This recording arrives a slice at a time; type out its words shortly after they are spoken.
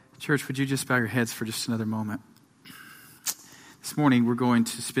Church, would you just bow your heads for just another moment? This morning, we're going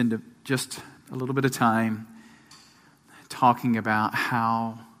to spend just a little bit of time talking about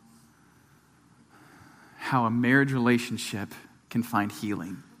how a marriage relationship can find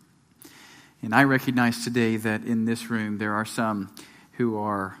healing. And I recognize today that in this room, there are some who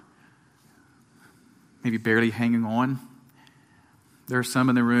are maybe barely hanging on. There are some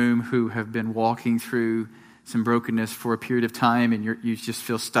in the room who have been walking through some brokenness for a period of time, and you just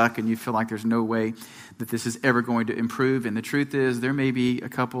feel stuck and you feel like there's no way that this is ever going to improve. And the truth is, there may be a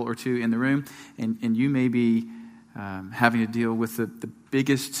couple or two in the room, and you may be having to deal with the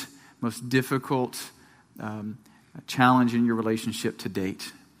biggest, most difficult challenge in your relationship to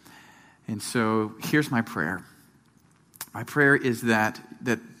date. And so here's my prayer. My prayer is that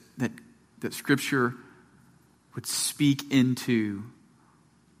Scripture would speak into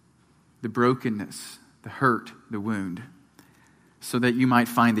the brokenness, the hurt, the wound, so that you might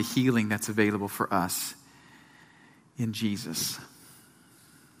find the healing that's available for us in Jesus.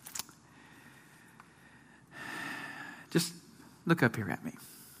 Just look up here at me.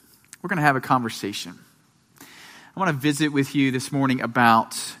 We're going to have a conversation. I want to visit with you this morning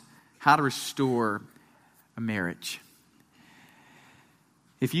about how to restore a marriage.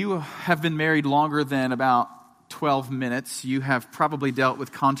 If you have been married longer than about 12 minutes, you have probably dealt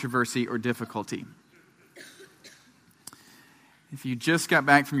with controversy or difficulty. If you just got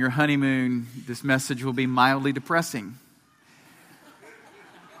back from your honeymoon, this message will be mildly depressing.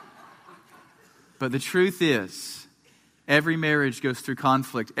 But the truth is, every marriage goes through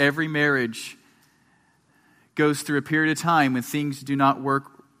conflict. Every marriage goes through a period of time when things do not work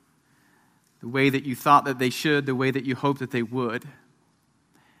the way that you thought that they should, the way that you hoped that they would.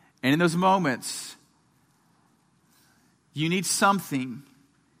 And in those moments, you need something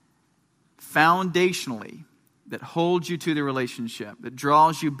foundationally that holds you to the relationship, that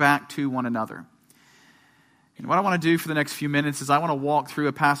draws you back to one another. And what I want to do for the next few minutes is I want to walk through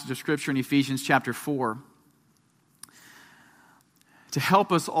a passage of Scripture in Ephesians chapter 4 to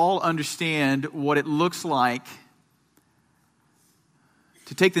help us all understand what it looks like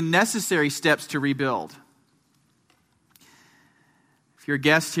to take the necessary steps to rebuild. If you're a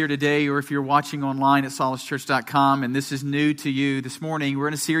guest here today, or if you're watching online at solacechurch.com and this is new to you this morning, we're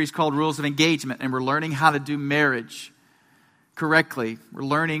in a series called Rules of Engagement, and we're learning how to do marriage correctly. We're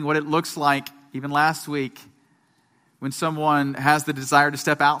learning what it looks like, even last week, when someone has the desire to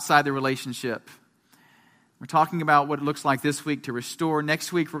step outside the relationship. We're talking about what it looks like this week to restore.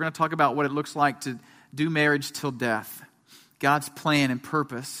 Next week, we're going to talk about what it looks like to do marriage till death. God's plan and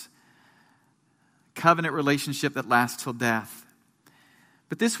purpose. Covenant relationship that lasts till death.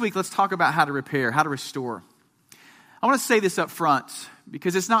 But this week, let's talk about how to repair, how to restore. I want to say this up front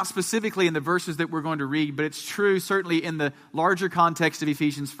because it's not specifically in the verses that we're going to read, but it's true certainly in the larger context of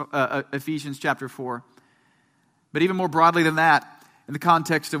Ephesians chapter 4. But even more broadly than that, in the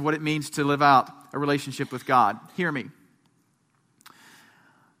context of what it means to live out a relationship with God. Hear me.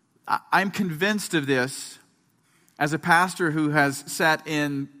 I'm convinced of this as a pastor who has sat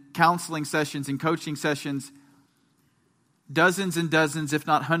in counseling sessions and coaching sessions dozens and dozens, if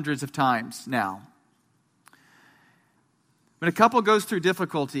not hundreds of times now. When a couple goes through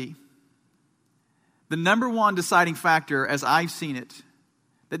difficulty, the number one deciding factor, as I've seen it,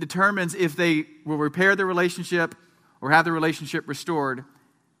 that determines if they will repair the relationship or have the relationship restored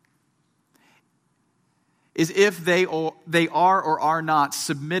is if they are or are not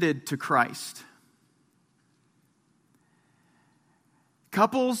submitted to Christ.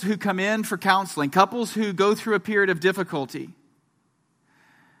 Couples who come in for counseling, couples who go through a period of difficulty,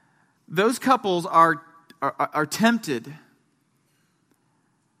 those couples are tempted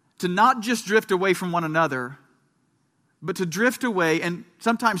to not just drift away from one another, but to drift away and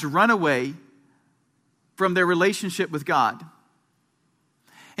sometimes run away from their relationship with God.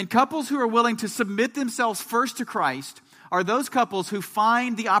 And couples who are willing to submit themselves first to Christ are those couples who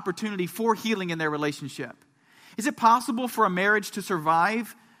find the opportunity for healing in their relationship. Is it possible for a marriage to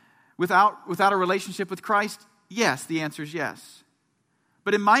survive without a relationship with Christ? Yes, the answer is yes.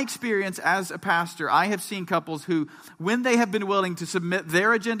 But in my experience as a pastor, I have seen couples who, when they have been willing to submit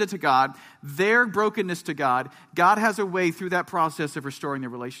their agenda to God, their brokenness to God, God has a way through that process of restoring their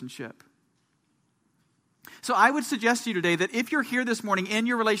relationship. So I would suggest to you today that if you're here this morning and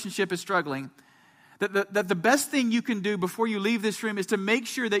your relationship is struggling, that the best thing you can do before you leave this room is to make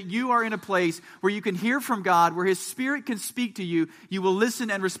sure that you are in a place where you can hear from God, where His Spirit can speak to you. You will listen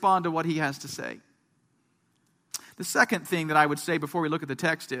and respond to what He has to say. The second thing that I would say before we look at the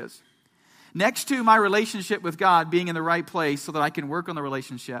text is, next to my relationship with God being in the right place so that I can work on the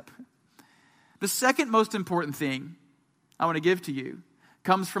relationship, the second most important thing I want to give to you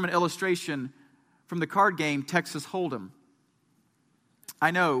comes from an illustration from the card game Texas Hold'em.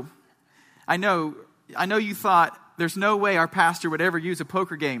 I know you thought there's no way our pastor would ever use a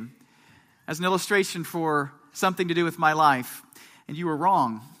poker game as an illustration for something to do with my life, and you were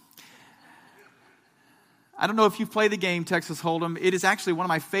wrong. I don't know if you've played the game Texas Hold'em. It is actually one of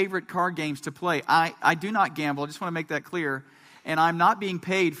my favorite card games to play. I do not gamble. I just want to make that clear. And I'm not being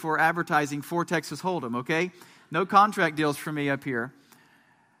paid for advertising for Texas Hold'em, okay? No contract deals for me up here.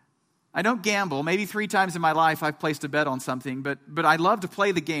 I don't gamble. Maybe 3 times in my life I've placed a bet on something, but I love to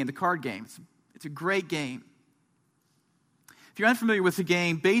play the game, the card game. It's a great game. If you're unfamiliar with the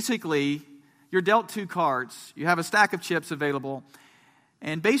game, basically you're dealt 2 cards. You have a stack of chips available.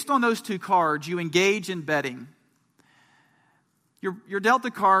 And based on those 2 cards, you engage in betting. You're dealt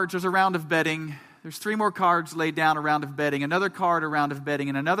the cards, there's a round of betting. There's 3 more cards laid down, a round of betting, another card, a round of betting,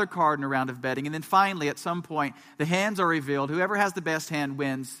 and another card, and a round of betting. And then finally, at some point, the hands are revealed. Whoever has the best hand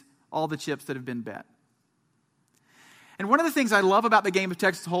wins all the chips that have been bet. And one of the things I love about the game of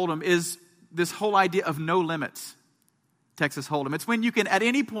Texas Hold'em is this whole idea of no limits. Texas Hold'em. It's when you can, at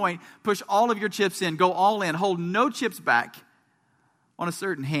any point, push all of your chips in, go all in, hold no chips back on a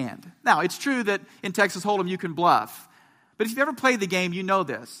certain hand. Now, it's true that in Texas Hold'em you can bluff. But if you've ever played the game, you know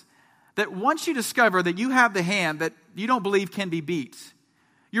this. That once you discover that you have the hand that you don't believe can be beat,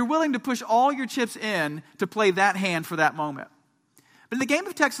 you're willing to push all your chips in to play that hand for that moment. But in the game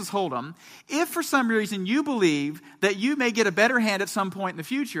of Texas Hold'em, if for some reason you believe that you may get a better hand at some point in the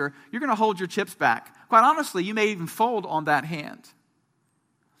future, you're going to hold your chips back. Quite honestly, you may even fold on that hand.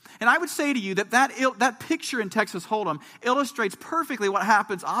 And I would say to you that picture in Texas Hold'em illustrates perfectly what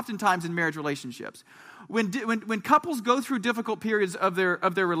happens oftentimes in marriage relationships. When couples go through difficult periods of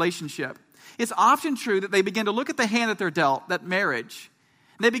their relationship, it's often true that they begin to look at the hand that they're dealt, that marriage,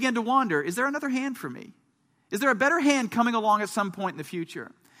 and they begin to wonder, is there another hand for me? Is there a better hand coming along at some point in the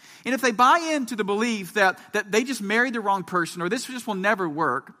future? And if they buy into the belief that they just married the wrong person or this just will never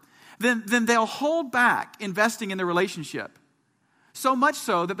work, then they'll hold back investing in the relationship. So much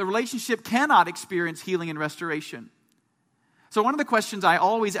so that the relationship cannot experience healing and restoration. So one of the questions I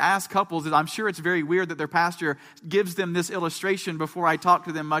always ask couples is, I'm sure it's very weird that their pastor gives them this illustration before I talk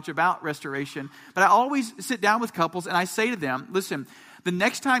to them much about restoration, but I always sit down with couples and I say to them, listen, the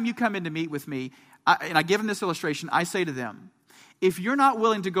next time you come in to meet with me, and I give them this illustration, I say to them, if you're not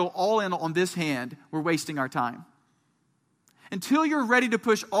willing to go all in on this hand, we're wasting our time. Until you're ready to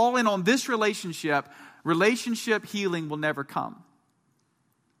push all in on this relationship healing will never come.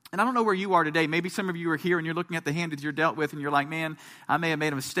 And I don't know where you are today. Maybe some of you are here and you're looking at the hand that you're dealt with and you're like, man, I may have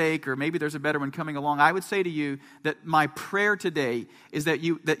made a mistake, or maybe there's a better one coming along. I would say to you that my prayer today is that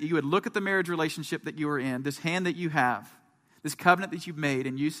you would look at the marriage relationship that you are in, this hand that you have, this covenant that you've made,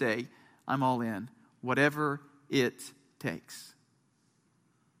 and you say, I'm all in, whatever it takes.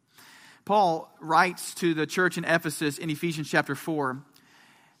 Paul writes to the church in Ephesus in Ephesians chapter 4.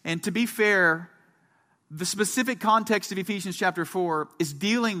 And to be fair, the specific context of Ephesians chapter 4 is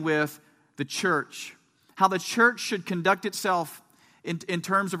dealing with the church. How the church should conduct itself in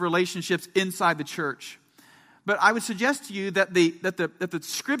terms of relationships inside the church. But I would suggest to you that the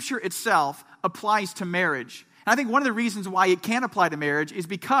scripture itself applies to marriage. And I think one of the reasons why it can apply to marriage is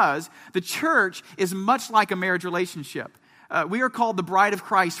because the church is much like a marriage relationship. We are called the bride of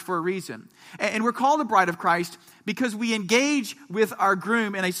Christ for a reason. And we're called the bride of Christ because we engage with our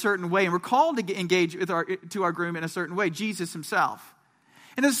groom in a certain way. And we're called to engage to our groom in a certain way, Jesus himself.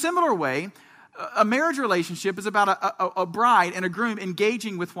 In a similar way, a marriage relationship is about a bride and a groom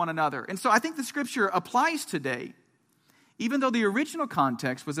engaging with one another. And so I think the scripture applies today, even though the original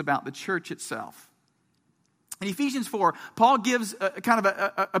context was about the church itself. In Ephesians 4, Paul gives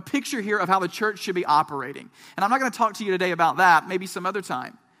a picture here of how the church should be operating. And I'm not going to talk to you today about that, maybe some other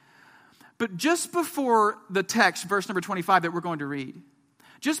time. But just before the text, verse number 25 that we're going to read,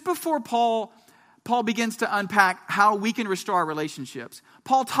 just before Paul begins to unpack how we can restore our relationships,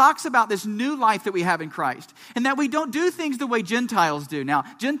 Paul talks about this new life that we have in Christ, and that we don't do things the way Gentiles do. Now,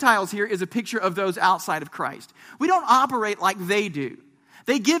 Gentiles here is a picture of those outside of Christ. We don't operate like they do.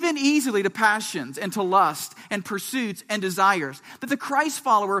 They give in easily to passions and to lust and pursuits and desires that the Christ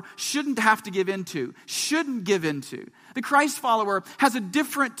follower shouldn't have to give into, shouldn't give into. The Christ follower has a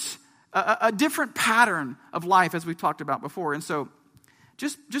different pattern of life, as we've talked about before. And so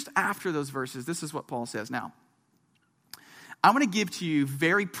just after those verses, this is what Paul says. Now, I want to give to you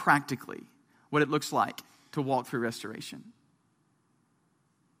very practically what it looks like to walk through restoration.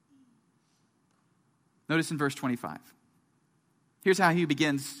 Notice in verse 25. Here's how he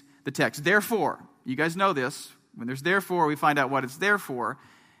begins the text. Therefore, you guys know this. When there's therefore, we find out what it's there for.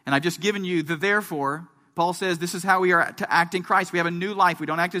 And I've just given you the therefore Paul says this is how we are to act in Christ. We have a new life. We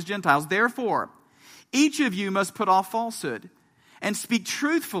don't act as Gentiles. Therefore, each of you must put off falsehood and speak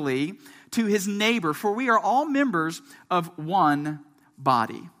truthfully to his neighbor, for we are all members of one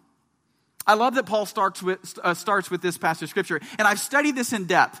body. I love that Paul starts with this passage of Scripture. And I've studied this in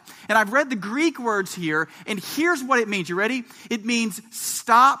depth. And I've read the Greek words here. And here's what it means. You ready? It means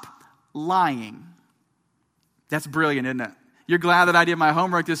stop lying. That's brilliant, isn't it? You're glad that I did my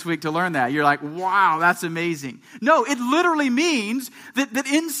homework this week to learn that. You're like, wow, that's amazing. No, it literally means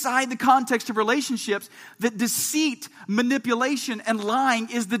that inside the context of relationships, that deceit, manipulation, and lying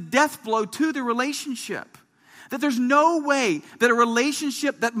is the death blow to the relationship. That there's no way that a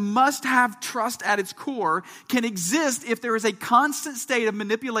relationship that must have trust at its core can exist if there is a constant state of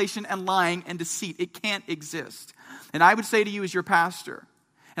manipulation and lying and deceit. It can't exist. And I would say to you as your pastor,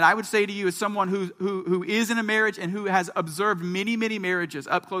 and I would say to you as someone who is in a marriage and who has observed many, many marriages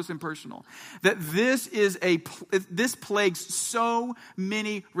up close and personal, that this plagues so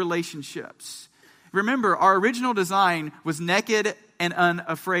many relationships. Remember, our original design was naked and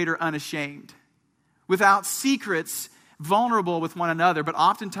unafraid or unashamed, without secrets, vulnerable with one another. But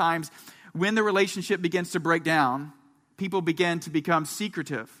oftentimes, when the relationship begins to break down, people begin to become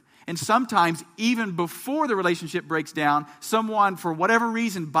secretive. And sometimes, even before the relationship breaks down, someone, for whatever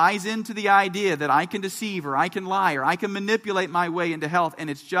reason, buys into the idea that I can deceive or I can lie or I can manipulate my way into health, and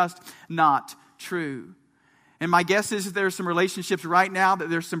it's just not true. And my guess is that there's some relationships right now that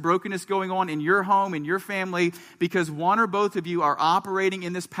there's some brokenness going on in your home, in your family, because one or both of you are operating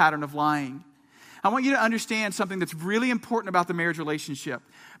in this pattern of lying. I want you to understand something that's really important about the marriage relationship.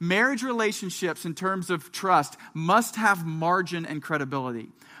 Marriage relationships, in terms of trust, must have margin and credibility.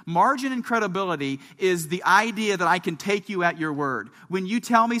 Margin and credibility is the idea that I can take you at your word. When you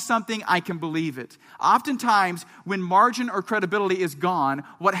tell me something, I can believe it. Oftentimes, when margin or credibility is gone,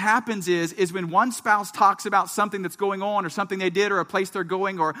 what happens is when one spouse talks about something that's going on or something they did or a place they're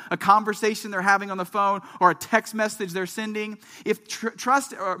going or a conversation they're having on the phone or a text message they're sending, if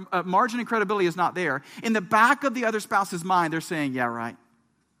trust or margin and credibility is not there, in the back of the other spouse's mind, they're saying, yeah, right.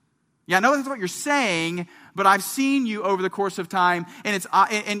 Yeah, I know that's what you're saying, but I've seen you over the course of time,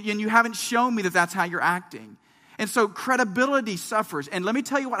 and you haven't shown me that that's how you're acting. And so credibility suffers. And let me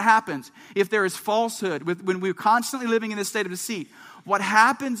tell you what happens if there is falsehood, when we're constantly living in this state of deceit. What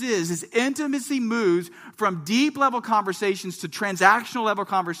happens is intimacy moves from deep level conversations to transactional level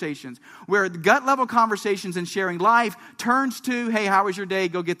conversations, where gut level conversations and sharing life turns to, hey, how was your day?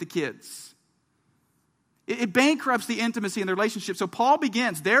 Go get the kids. It bankrupts the intimacy in the relationship. So Paul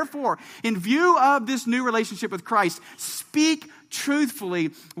begins, therefore, in view of this new relationship with Christ, speak truthfully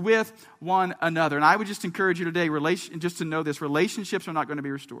with one another. And I would just encourage you today, just to know this, relationships are not going to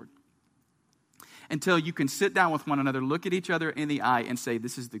be restored until you can sit down with one another, look at each other in the eye, and say,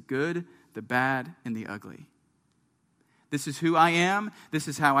 this is the good, the bad, and the ugly. This is who I am. This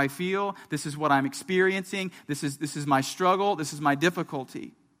is how I feel. This is what I'm experiencing. This is my struggle. This is my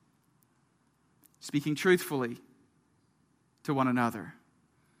difficulty. Speaking truthfully to one another.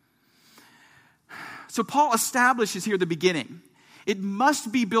 So Paul establishes here the beginning. It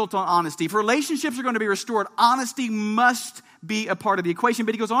must be built on honesty. If relationships are going to be restored, honesty must be a part of the equation.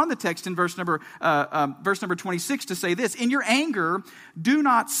 But he goes on in the text in verse number 26 to say this: in your anger, do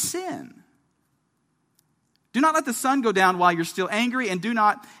not sin. Do not let the sun go down while you're still angry, and do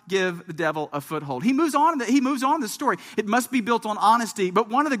not give the devil a foothold. He moves on the story. It must be built on honesty. But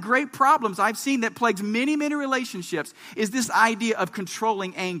one of the great problems I've seen that plagues many, many relationships is this idea of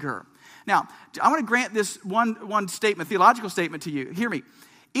controlling anger. Now, I want to grant this one statement, theological statement to you. Hear me.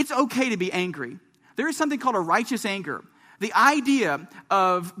 It's okay to be angry. There is something called a righteous anger. The idea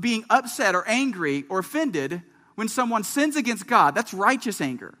of being upset or angry or offended when someone sins against God, that's righteous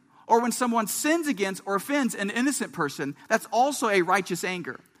anger. Or when someone sins against or offends an innocent person, that's also a righteous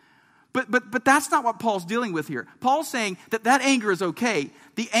anger. But that's not what Paul's dealing with here. Paul's saying that anger is okay.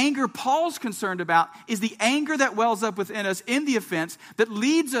 The anger Paul's concerned about is the anger that wells up within us in the offense that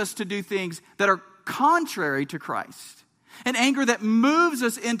leads us to do things that are contrary to Christ. An anger that moves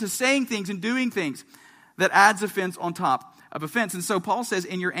us into saying things and doing things that adds offense on top of offense. And so Paul says,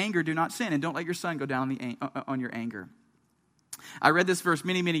 in your anger, do not sin, and don't let your sun go down on your anger. I read this verse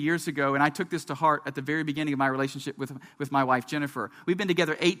many, many years ago, and I took this to heart at the very beginning of my relationship with my wife, Jennifer. We've been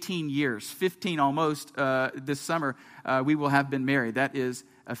together 18 years, 15 almost this summer. We will have been married. That is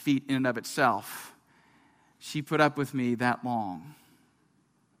a feat in and of itself. She put up with me that long.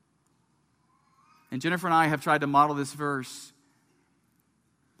 And Jennifer and I have tried to model this verse.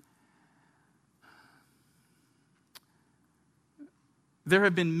 There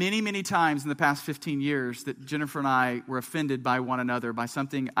have been many, many times in the past 15 years that Jennifer and I were offended by one another, by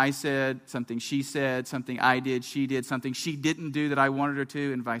something I said, something she said, something I did, she did, something she didn't do that I wanted her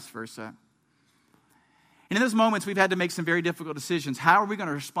to, and vice versa. And in those moments, we've had to make some very difficult decisions. How are we going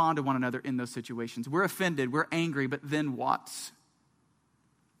to respond to one another in those situations? We're offended, we're angry, but then what?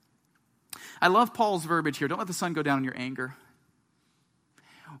 I love Paul's verbiage here. Don't let the sun go down in your anger.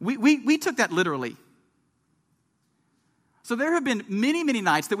 We took that literally. So there have been many, many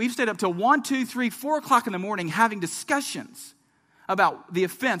nights that we've stayed up till 1, 2, 3, 4 o'clock in the morning having discussions about the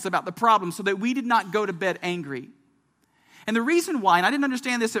offense, about the problem, so that we did not go to bed angry. And the reason why, and I didn't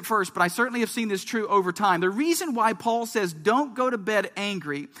understand this at first, but I certainly have seen this true over time. The reason why Paul says don't go to bed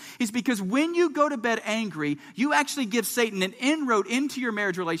angry is because when you go to bed angry, you actually give Satan an inroad into your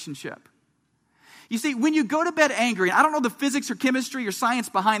marriage relationship. You see, when you go to bed angry, and I don't know the physics or chemistry or science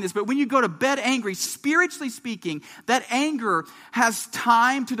behind this, but when you go to bed angry, spiritually speaking, that anger has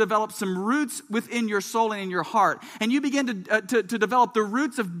time to develop some roots within your soul and in your heart. And you begin to develop the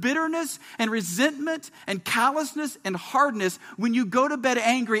roots of bitterness and resentment and callousness and hardness when you go to bed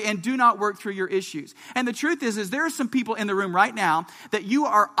angry and do not work through your issues. And the truth is there are some people in the room right now that you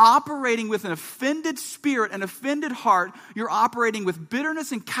are operating with an offended spirit, an offended heart. You're operating with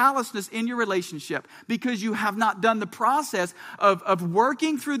bitterness and callousness in your relationship, because you have not done the process of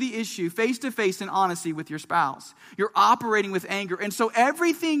working through the issue face to face in honesty with your spouse. You're operating with anger. And so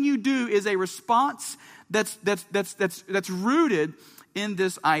everything you do is a response that's rooted in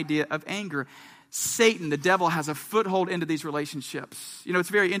this idea of anger. Satan, the devil, has a foothold into these relationships. You know, it's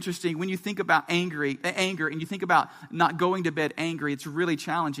very interesting when you think about anger and you think about not going to bed angry. It's really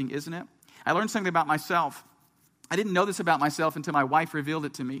challenging, isn't it? I learned something about myself. I didn't know this about myself until my wife revealed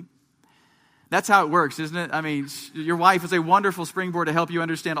it to me. That's how it works, isn't it? I mean, your wife is a wonderful springboard to help you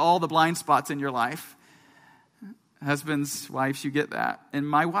understand all the blind spots in your life. Husbands, wives, you get that. And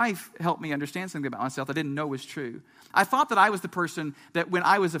my wife helped me understand something about myself I didn't know was true. I thought that I was the person that when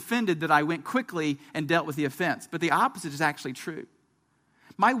I was offended that I went quickly and dealt with the offense. But the opposite is actually true.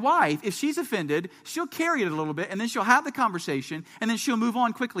 My wife, if she's offended, she'll carry it a little bit, and then she'll have the conversation, and then she'll move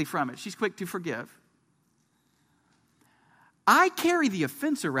on quickly from it. She's quick to forgive. I carry the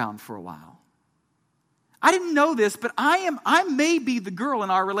offense around for a while. I didn't know this, but I may be the girl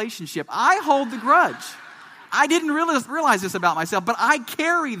in our relationship. I hold the grudge. I didn't realize this about myself, but I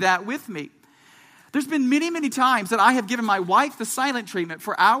carry that with me. There's been many, many times that I have given my wife the silent treatment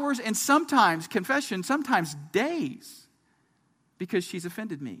for hours and sometimes, confession, sometimes days because she's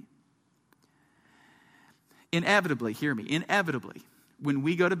offended me. Inevitably, hear me, inevitably, when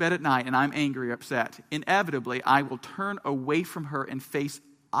we go to bed at night and I'm angry or upset, inevitably I will turn away from her and face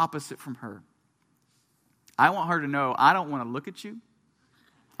opposite from her. I want her to know I don't want to look at you.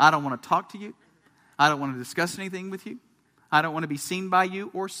 I don't want to talk to you. I don't want to discuss anything with you. I don't want to be seen by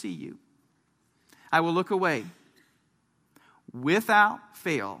you or see you. I will look away. Without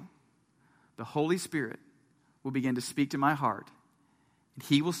fail, the Holy Spirit will begin to speak to my heart. And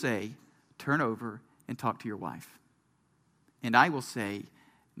He will say, turn over and talk to your wife. And I will say,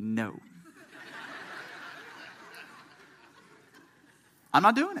 no. I'm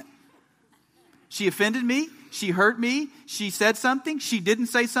not doing it. She offended me. She hurt me. She said something. She didn't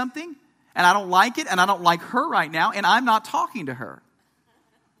say something. And I don't like it. And I don't like her right now. And I'm not talking to her.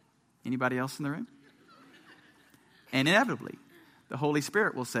 Anybody else in the room? And inevitably, the Holy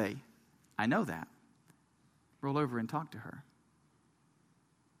Spirit will say, I know that. Roll over and talk to her.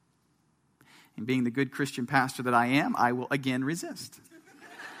 And being the good Christian pastor that I am, I will again resist.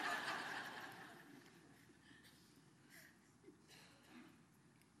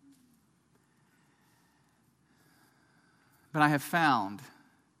 But I have found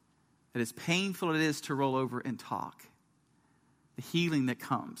that as painful it is to roll over and talk, the healing that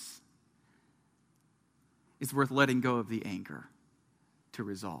comes is worth letting go of the anger to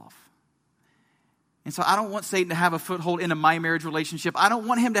resolve. And so I don't want Satan to have a foothold into my marriage relationship. I don't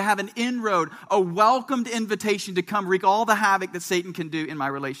want him to have an inroad, a welcomed invitation to come wreak all the havoc that Satan can do in my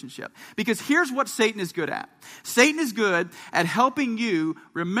relationship. Because here's what Satan is good at. Satan is good at helping you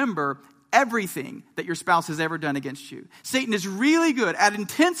remember everything that your spouse has ever done against you. Satan is really good at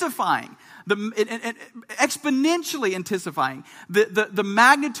intensifying, exponentially intensifying the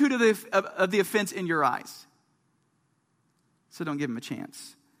magnitude of the offense in your eyes. So don't give him a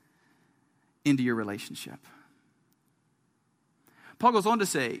chance into your relationship. Paul goes on to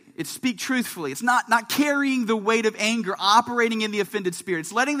say, it's speak truthfully. It's not carrying the weight of anger, operating in the offended spirit.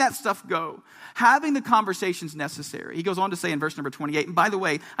 It's letting that stuff go, having the conversations necessary. He goes on to say in verse number 28, and by the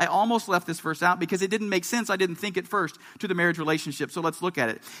way, I almost left this verse out because it didn't make sense. I didn't think it first to the marriage relationship. So let's look at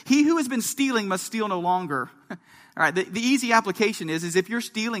it. He who has been stealing must steal no longer. All right, the easy application is if you're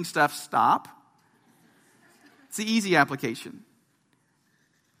stealing stuff, stop. It's the easy application.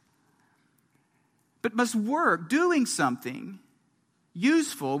 But must work doing something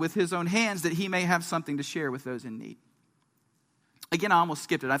useful with his own hands that he may have something to share with those in need. Again, I almost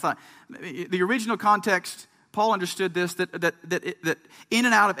skipped it. I thought the original context, Paul understood this, that in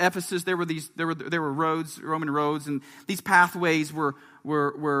and out of Ephesus there were roads, Roman roads, and these pathways were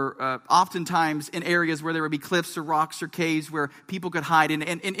oftentimes in areas where there would be cliffs or rocks or caves where people could hide. And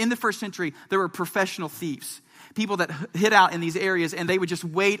in the first century, there were professional thieves. People that hid out in these areas, and they would just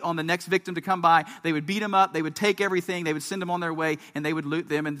wait on the next victim to come by. They would beat them up. They would take everything. They would send them on their way, and they would loot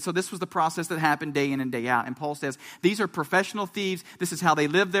them. And so this was the process that happened day in and day out. And Paul says, these are professional thieves. This is how they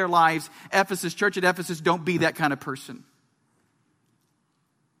live their lives. Church at Ephesus, don't be that kind of person.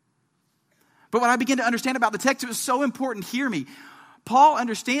 But what I begin to understand about the text, it was so important. Hear me. Paul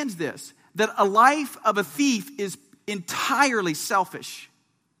understands this, that a life of a thief is entirely selfish.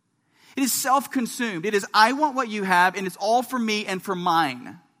 It is self-consumed. It is, I want what you have, and it's all for me and for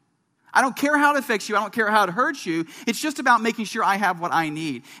mine. I don't care how it affects you. I don't care how it hurts you. It's just about making sure I have what I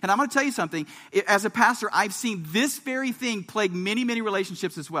need. And I'm going to tell you something. As a pastor, I've seen this very thing plague many, many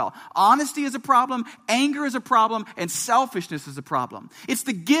relationships as well. Honesty is a problem. Anger is a problem. And selfishness is a problem. It's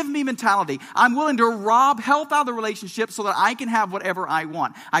the give me mentality. I'm willing to rob health out of the relationship so that I can have whatever I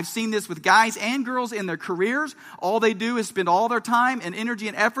want. I've seen this with guys and girls in their careers. All they do is spend all their time and energy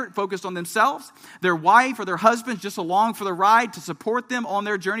and effort focused on themselves. Their wife or their husband's just along for the ride to support them on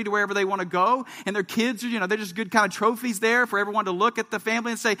their journey to wherever they want to go, and their kids are, they're just good kind of trophies there for everyone to look at the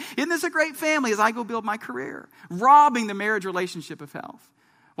family and say, isn't this a great family as I go build my career? Robbing the marriage relationship of health.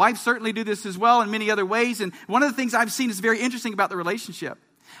 Wives certainly do this as well in many other ways, and one of the things I've seen is very interesting about the relationship.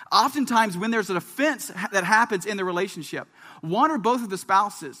 Oftentimes when there's an offense that happens in the relationship, one or both of the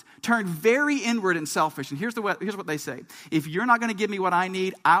spouses turn very inward and selfish, and here's what they say. If you're not going to give me what I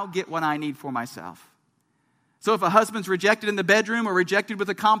need, I'll get what I need for myself. So if a husband's rejected in the bedroom or rejected with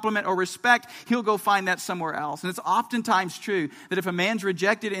a compliment or respect, he'll go find that somewhere else. And it's oftentimes true that if a man's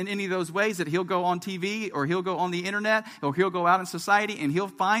rejected in any of those ways, that he'll go on TV or he'll go on the internet or he'll go out in society and he'll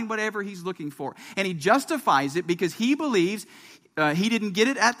find whatever he's looking for. And he justifies it because he believes he didn't get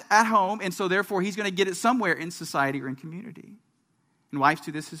it at home, and so therefore he's going to get it somewhere in society or in community. And wives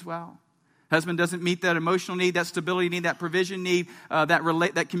do this as well. Husband doesn't meet that emotional need, that stability need, that provision need,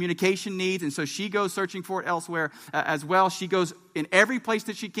 that communication needs. And so she goes searching for it elsewhere as well. She goes in every place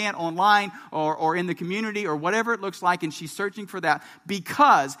that she can, online or in the community or whatever it looks like. And she's searching for that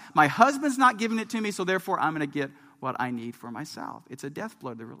because my husband's not giving it to me. So therefore I'm going to get what I need for myself. It's a death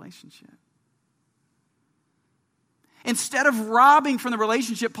blow to the relationship. Instead of robbing from the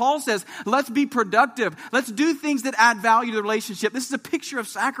relationship, Paul says, let's be productive. Let's do things that add value to the relationship. This is a picture of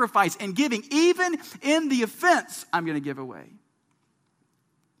sacrifice and giving. Even in the offense, I'm going to give away.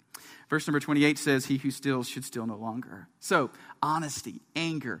 Verse number 28 says, he who steals should steal no longer. So, honesty,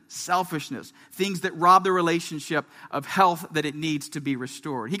 anger, selfishness, things that rob the relationship of health that it needs to be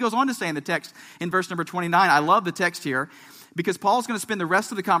restored. He goes on to say in the text, in verse number 29, I love the text here, because Paul's going to spend the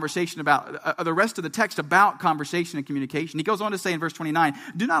rest of the conversation the rest of the text about conversation and communication. He goes on to say in verse 29,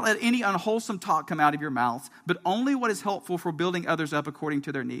 do not let any unwholesome talk come out of your mouths, but only what is helpful for building others up according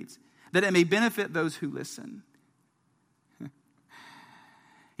to their needs, that it may benefit those who listen.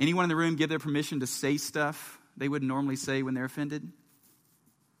 Anyone in the room give their permission to say stuff they wouldn't normally say when they're offended?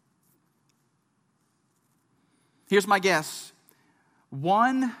 Here's my guess.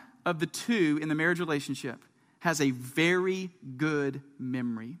 One of the two in the marriage relationship has a very good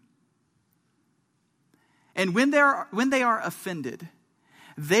memory. And when they are offended,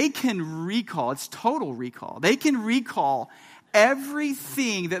 they can recall, it's total recall. They can recall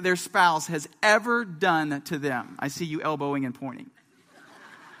everything that their spouse has ever done to them. I see you elbowing and pointing.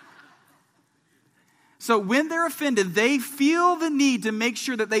 So when they're offended, they feel the need to make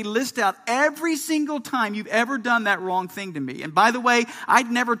sure that they list out every single time you've ever done that wrong thing to me. And by the way,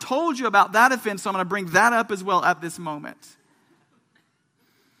 I'd never told you about that offense, so I'm going to bring that up as well at this moment.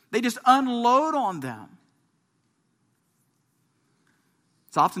 They just unload on them.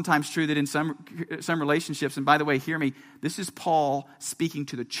 It's oftentimes true that in some relationships, and by the way, hear me, this is Paul speaking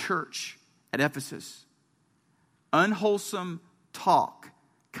to the church at Ephesus. Unwholesome talk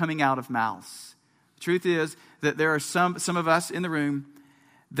coming out of mouths. Truth is that there are some of us in the room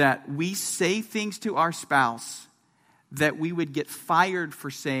that we say things to our spouse that we would get fired for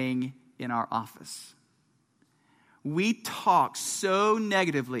saying in our office. We talk so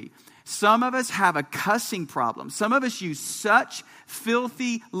negatively. Some of us have a cussing problem. Some of us use such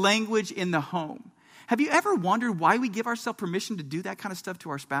filthy language in the home. Have you ever wondered why we give ourselves permission to do that kind of stuff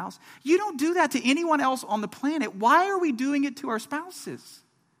to our spouse? You don't do that to anyone else on the planet. Why are we doing it to our spouses?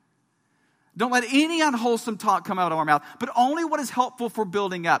 Don't let any unwholesome talk come out of our mouth, but only what is helpful for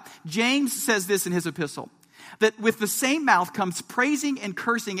building up. James says this in his epistle, that with the same mouth comes praising and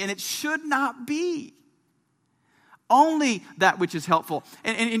cursing, and it should not be. Only that which is helpful.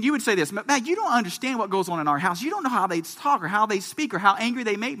 And you would say this, Matt, you don't understand what goes on in our house. You don't know how they talk or how they speak or how angry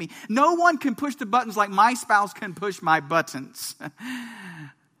they make me. No one can push the buttons like my spouse can push my buttons.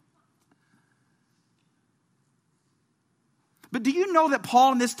 But do you know that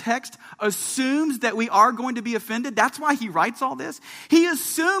Paul in this text assumes that we are going to be offended? That's why he writes all this. He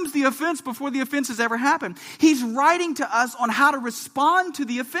assumes the offense before the offense has ever happened. He's writing to us on how to respond to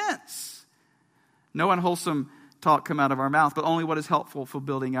the offense. No unwholesome talk come out of our mouth, but only what is helpful for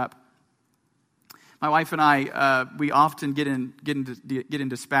building up. My wife and I, we often get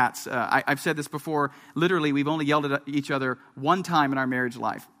into spats. I've said this before. Literally, we've only yelled at each other one time in our marriage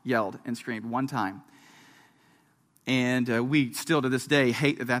life. Yelled and screamed one time. And we still to this day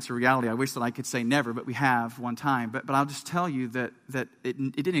hate that that's a reality. I wish that I could say never, but we have one time. But I'll just tell you that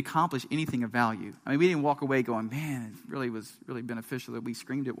it didn't accomplish anything of value. I mean, we didn't walk away going, man, it really was really beneficial that we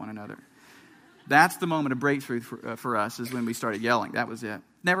screamed at one another. That's the moment of breakthrough for us, is when we started yelling. That was it.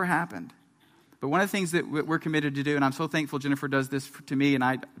 Never happened. But one of the things that we're committed to do, and I'm so thankful Jennifer does this to me, and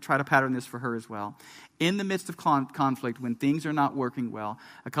I try to pattern this for her as well. In the midst of conflict, when things are not working well,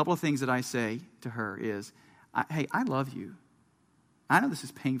 a couple of things that I say to her is, hey, I love you. I know this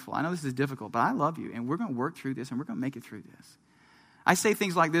is painful. I know this is difficult, but I love you, and we're going to work through this, and we're going to make it through this. I say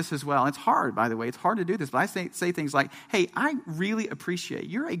things like this as well. It's hard, by the way. It's hard to do this, but I say things like, hey, I really appreciate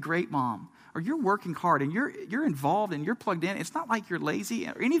you're a great mom, or you're working hard, and you're involved, and you're plugged in. It's not like you're lazy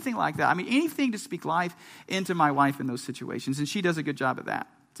or anything like that. I mean, anything to speak life into my wife in those situations, and she does a good job at that.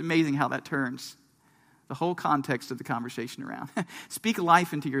 It's amazing how that turns the whole context of the conversation around. Speak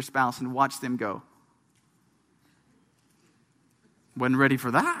life into your spouse and watch them go. Wasn't ready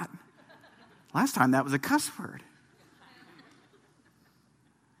for that. Last time that was a cuss word.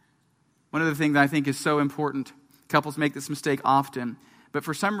 One of the things that I think is so important, couples make this mistake often, but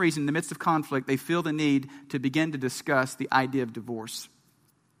for some reason, in the midst of conflict, they feel the need to begin to discuss the idea of divorce.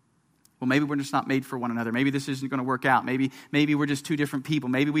 Well, maybe we're just not made for one another. Maybe this isn't going to work out. Maybe we're just two different people.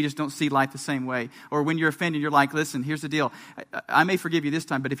 Maybe we just don't see life the same way. Or when you're offended, you're like, listen, here's the deal. I may forgive you this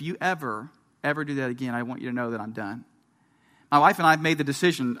time, but if you ever do that again, I want you to know that I'm done. My wife and I have made the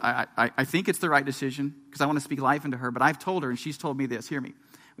decision. I think it's the right decision because I want to speak life into her. But I've told her, and she's told me this. Hear me.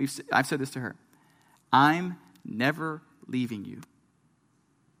 I've said this to her. I'm never leaving you.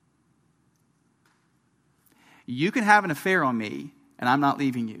 You can have an affair on me, and I'm not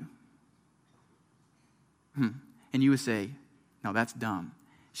leaving you. And you would say, no, that's dumb.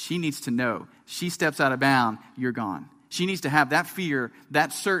 She needs to know. She steps out of bounds, you're gone. She needs to have that fear,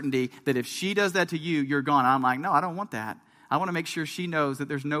 that certainty that if she does that to you, you're gone. I'm like, no, I don't want that. I want to make sure she knows that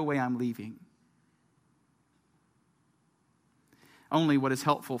there's no way I'm leaving. Only what is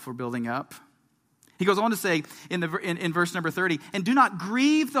helpful for building up. He goes on to say in verse number 30, and do not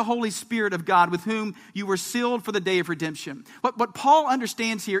grieve the Holy Spirit of God with whom you were sealed for the day of redemption. What Paul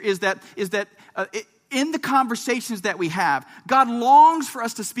understands here is that in the conversations that we have, God longs for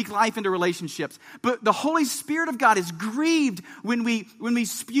us to speak life into relationships. But the Holy Spirit of God is grieved when we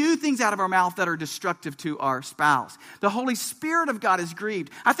spew things out of our mouth that are destructive to our spouse. The Holy Spirit of God is grieved.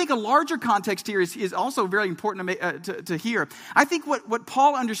 I think a larger context here is also very important to hear. I think what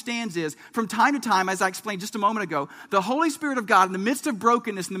Paul understands is, from time to time, as I explained just a moment ago, the Holy Spirit of God, in the midst of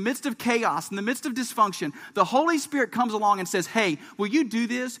brokenness, in the midst of chaos, in the midst of dysfunction, the Holy Spirit comes along and says, hey, will you do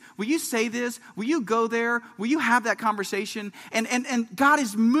this? Will you say this? Will you go there? Will you have that conversation? And God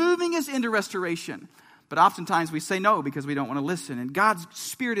is moving us into restoration. But oftentimes we say no because we don't want to listen. And God's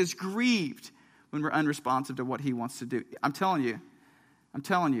Spirit is grieved when we're unresponsive to what He wants to do. I'm telling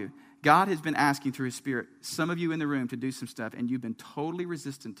you, God has been asking through His Spirit, some of you in the room, to do some stuff, and you've been totally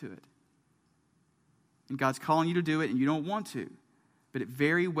resistant to it. And God's calling you to do it, and you don't want to. But it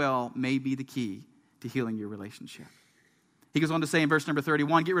very well may be the key to healing your relationship. He goes on to say in verse number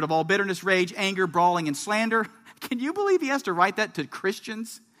 31, get rid of all bitterness, rage, anger, brawling, and slander. Can you believe he has to write that to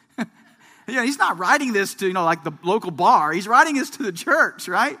Christians? He's not writing this to, like the local bar. He's writing this to the church,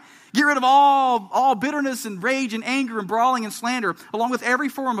 right? Get rid of all bitterness and rage and anger and brawling and slander, along with every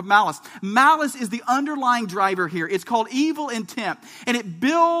form of malice. Malice is the underlying driver here. It's called evil intent, and it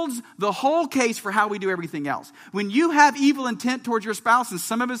builds the whole case for how we do everything else. When you have evil intent towards your spouse, and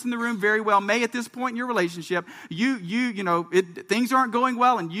some of us in the room very well may at this point in your relationship, things aren't going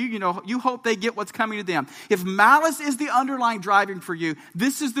well, and you hope they get what's coming to them. If malice is the underlying driving for you,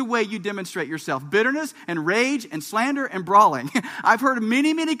 this is the way you demonstrate yourself. Bitterness and rage and slander and brawling. I've heard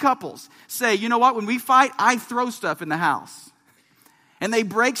many couples say, you know what, when we fight, I throw stuff in the house. And they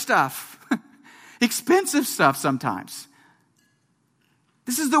break stuff. Expensive stuff sometimes.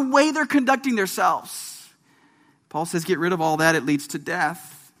 This is the way they're conducting themselves. Paul says, get rid of all that. It leads to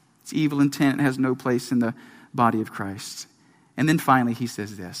death. It's evil intent. It has no place in the body of Christ. And then finally, he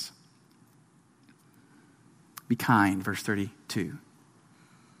says this. Be kind, verse 32. You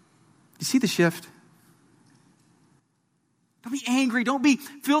see the shift? Don't be angry. Don't be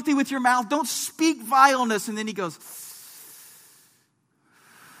filthy with your mouth. Don't speak vileness. And then he goes,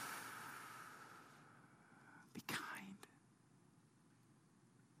 be kind,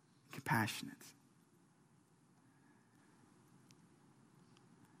 compassionate,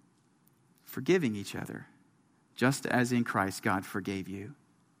 forgiving each other, just as in Christ God forgave you.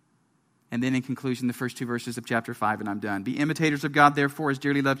 And then in conclusion, the first two verses of chapter 5, and I'm done. Be imitators of God, therefore, as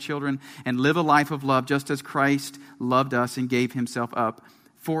dearly loved children, and live a life of love, just as Christ loved us and gave himself up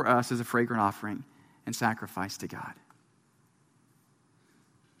for us as a fragrant offering and sacrifice to God.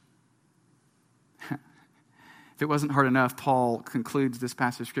 If it wasn't hard enough, Paul concludes this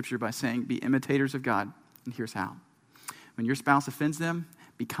passage of Scripture by saying, be imitators of God. And here's how. When your spouse offends them,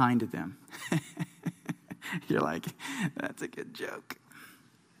 be kind to them. You're like, that's a good joke.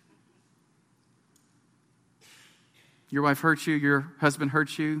 Your wife hurts you, your husband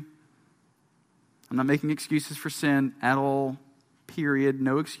hurts you. I'm not making excuses for sin at all, period.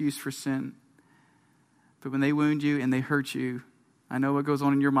 No excuse for sin. But when they wound you and they hurt you, I know what goes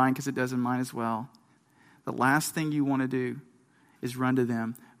on in your mind because it does in mine as well. The last thing you want to do is run to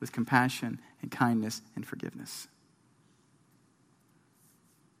them with compassion and kindness and forgiveness.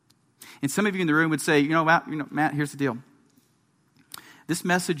 And some of you in the room would say, Matt, here's the deal. This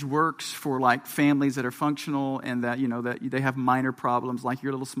message works for like families that are functional and that they have minor problems, like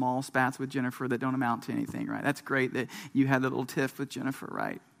your little small spats with Jennifer that don't amount to anything, right? That's great that you had the little tiff with Jennifer,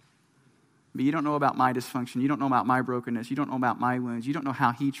 right? But you don't know about my dysfunction. You don't know about my brokenness. You don't know about my wounds. You don't know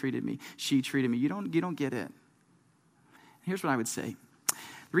how he treated me, she treated me. You don't get it. Here's what I would say.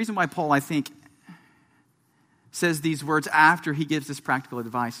 The reason why Paul, I think, says these words after he gives this practical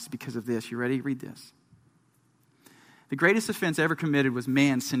advice is because of this. You ready? Read this. The greatest offense ever committed was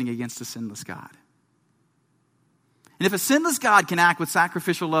man sinning against a sinless God. And if a sinless God can act with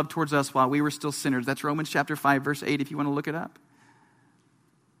sacrificial love towards us while we were still sinners, that's Romans chapter 5, verse 8, if you want to look it up,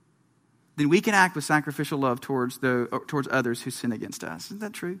 then we can act with sacrificial love towards others who sin against us. Isn't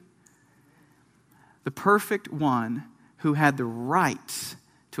that true? The perfect one who had the right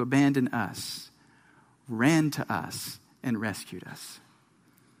to abandon us ran to us and rescued us.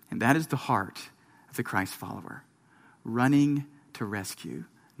 And that is the heart of the Christ follower. Running to rescue,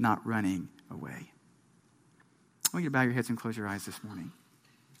 not running away. I want you to bow your heads and close your eyes this morning.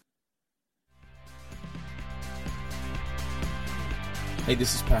 Hey,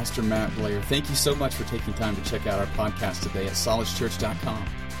 this is Pastor Matt Blair. Thank you so much for taking time to check out our podcast today at solacechurch.com.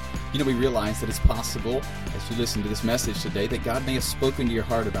 We realize that it's possible, as you listen to this message today, that God may have spoken to your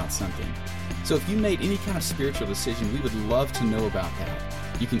heart about something. So if you made any kind of spiritual decision, we would love to know about that.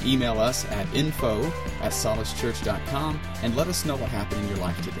 You can email us at info@solacechurch.com and let us know what happened in your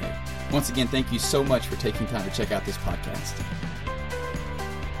life today. Once again, thank you so much for taking time to check out this podcast.